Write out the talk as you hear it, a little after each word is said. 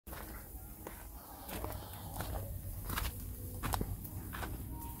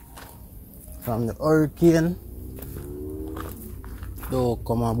From the hurricane, don't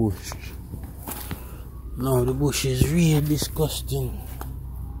come a bush. Now the bush is really disgusting.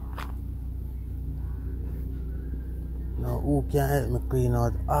 Now who can help me clean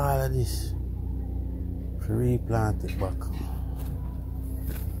out all of this to replant it back?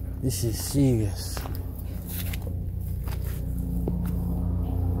 This is serious.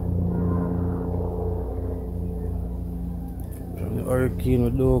 From the hurricane, we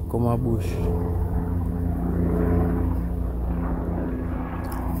don't come a bush.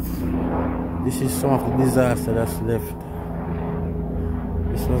 This is some of the disaster that's left.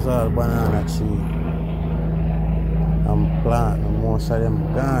 This was all banana tree and plant, and most of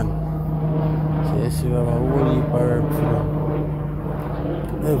them gone. So you see we have a whole heap of herbs here.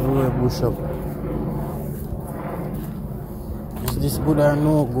 Everywhere bush up. Is this good or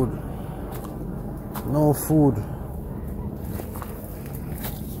no good? No food.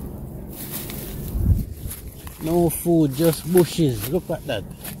 No food, just bushes. Look at that.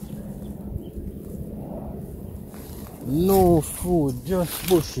 No food, just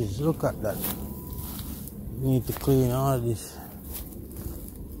bushes. Look at that. Need to clean all this.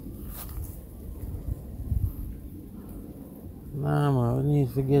 Nah man, we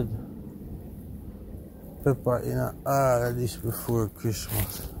need to get pepper in all of this before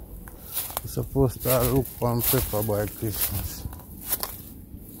Christmas. We're supposed to look for pepper by Christmas.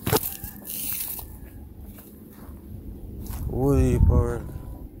 Woody power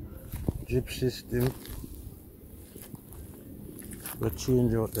drip system. We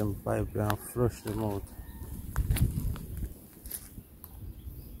change out them pipe and flush them out.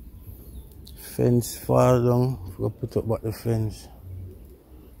 Fence fall down, we put up back the fence.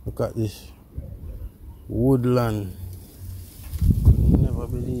 Look at this woodland. Never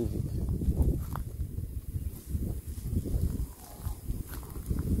believe it.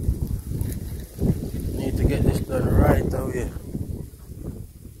 Need to get this done right away.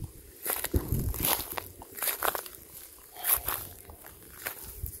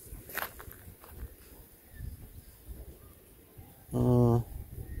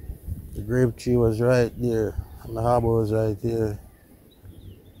 The grape tree was right there, and the harbor was right here.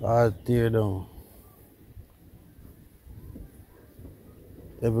 All tear down.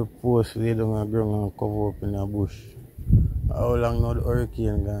 Every post lay down on the ground and cover up in a bush. How long now the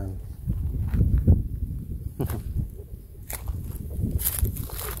hurricane gone?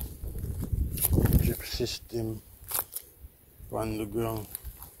 Drip system on the ground.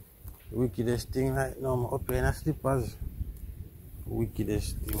 The wickedest thing right now, I'm up in a slippers.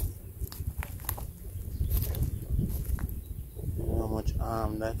 Wickedest thing. You know how much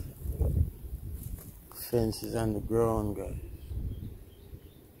harm that fence is on the ground, guys.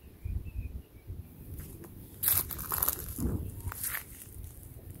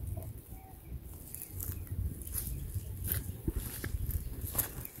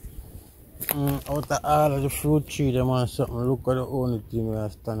 Out of all of the fruit tree, them want something. Look at the only thing we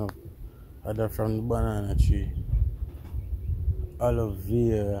have stand up. Other from the banana tree. Aloe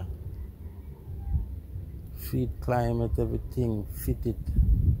vera. Feed climate, everything. Fit it.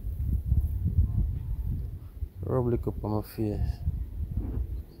 Rub lick up on my face.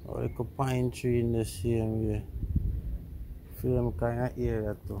 Or like a pine tree in the same way. Feel them kind of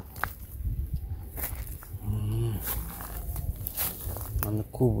area too. And the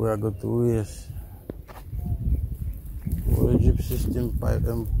cobra got to waste. All the drip system pipe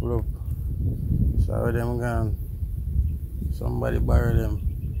them pull up. Sorry them gone. Somebody borrow them.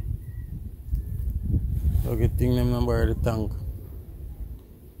 So good thing them not borrow the tank.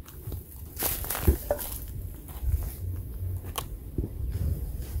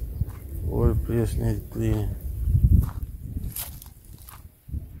 Whole place needs cleaning.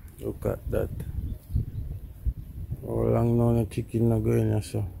 Look at that. How long now the chicken not going there,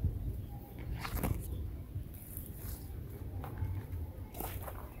 so?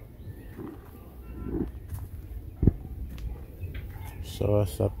 So a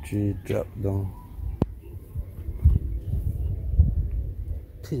sap tree drop down.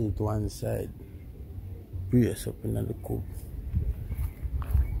 Tilt one side. Brace up in the coop.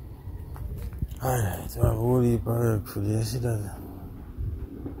 Alright, so I have a whole heap of work for this. See that?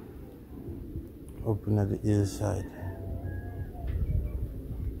 Open at the hillside.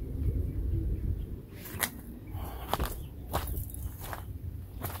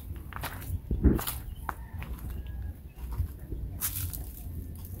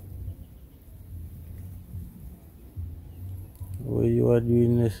 What you are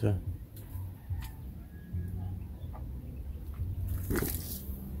doing this, sir?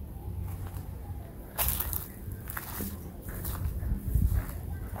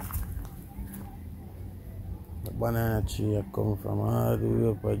 banana tree I come from all the way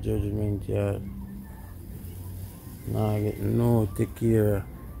up a Judgment Yard. Now I get no take care.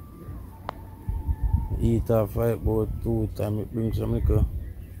 Eat off about 2 times. It brings some little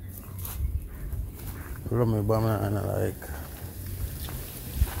rummy banana like.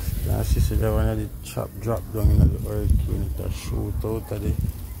 Now she said that one of the chop drop down in the hurricane, it shoot out of the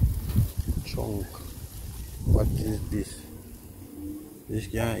chunk. What is this? This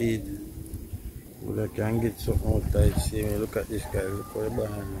can't eat. But I can get something out of it. See me, look at this guy, look how the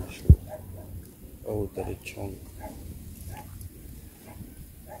banana shoot out of the chunk.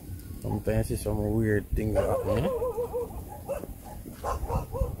 Sometimes you see some weird things happening.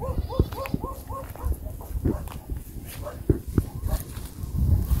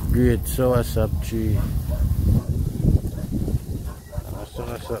 Great soursop tree. And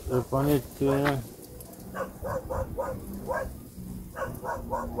soursop up on it too, you know.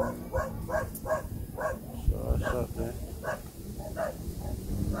 Soursop there.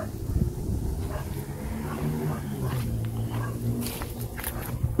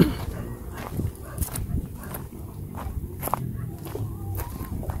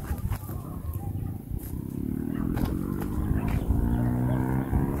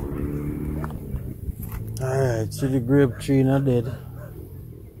 Alright, see the grape tree not dead.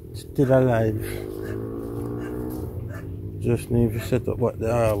 Still alive. Just need to set up what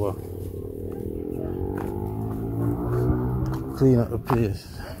the harbor. Clean up the place.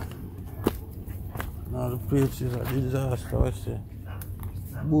 Now the place is a disaster, I say.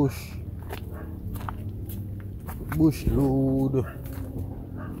 Bush. Bush load.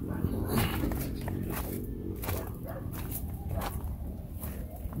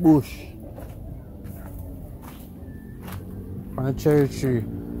 Bush. On a cherry tree.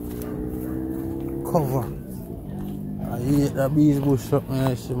 Cover. I hate that bees bush up,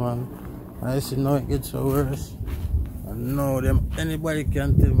 man. I see, man. I see now it gets so worse. And now anybody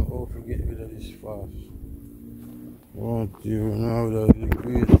can tell me how to get rid of this fast. Won't you know that the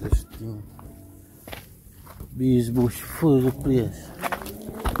greatest thing? Bees bush full the place.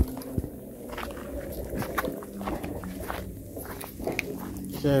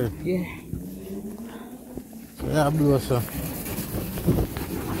 Sherry? Yeah. So yeah, blow some.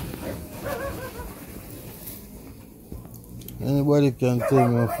 Anybody can tell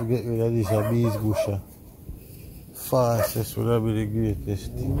me how to get rid of this bees bush. Fastest would be the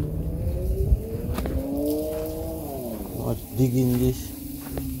greatest thing. Much digging this.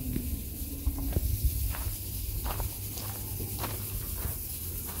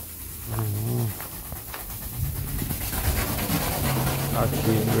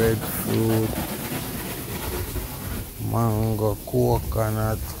 Actually, breadfruit, mango,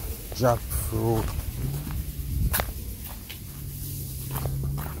 coconut, jackfruit.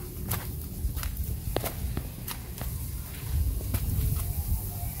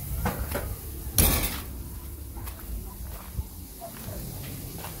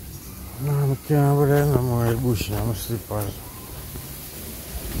 No, I can't wear no more bush in my slippers.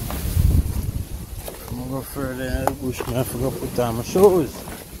 I'm gonna go further in the bush and I forgot to put on my shoes.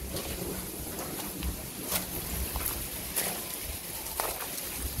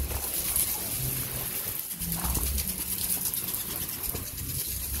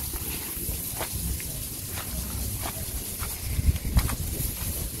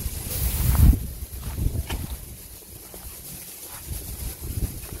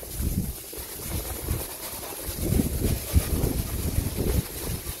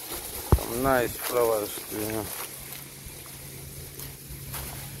 Nice flowers, you know.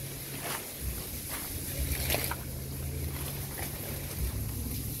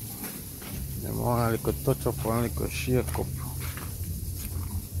 Them want a little touch up and a little shake up.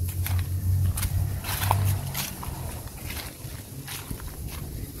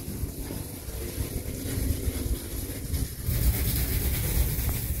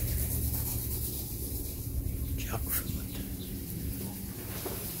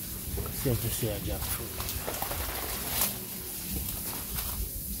 Safe to see a jackfruit.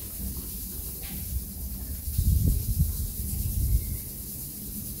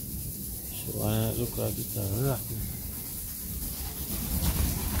 So I look like it's a rock.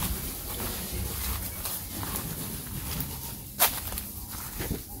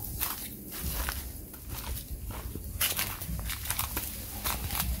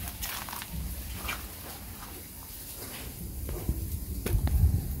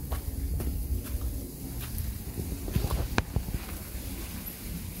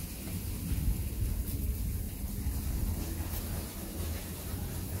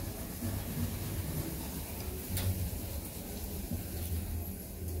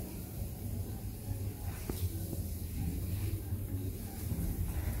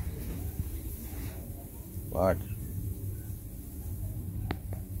 Bad.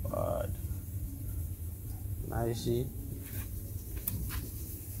 Bad. Now you see